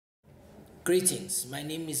Greetings, my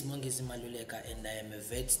name is Mongezi Maluleka and I am a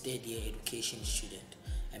VET third year education student.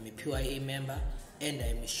 I'm a PYA member and I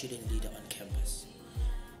am a student leader on campus.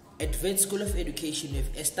 At VET School of Education, we've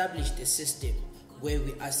established a system where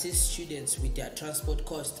we assist students with their transport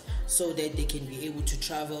costs so that they can be able to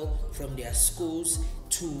travel from their schools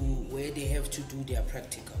to where they have to do their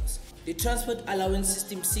practicals. The transport allowance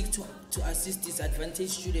system seeks to assist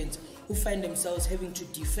disadvantaged students who find themselves having to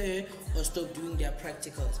defer or stop doing their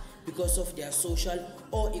practicals because of their social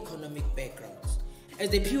or economic backgrounds. As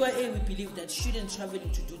the PYA, we believe that students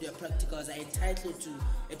traveling to do their practicals are entitled to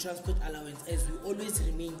a transport allowance, as we always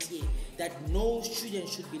remain clear that no student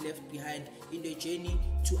should be left behind in the journey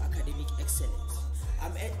to academic excellence.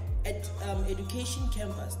 At Education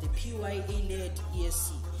Campus, the PYA-led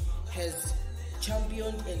ESC has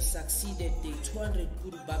championed and succeeded the 200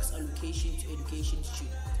 Kuru Bucks allocation to education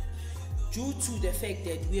students. Due to the fact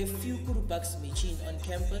that we have few Kuru Bucks machines on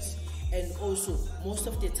campus, and also most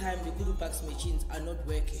of the time the Kuru Bucks machines are not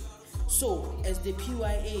working. So as the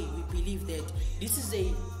PYA, we believe that this is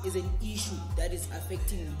an issue that is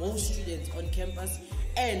affecting most students on campus,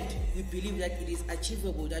 and we believe that it is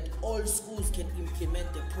achievable that all schools can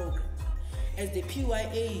implement the program. As the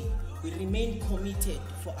PYA, we remain committed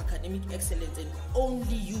for academic excellence, and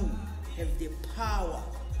only you have the power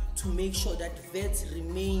to make sure that VET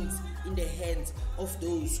remains in the hands of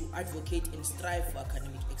those who advocate and strive for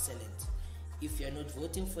academic excellence. If you are not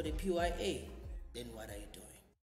voting for the PYA, then what are you doing?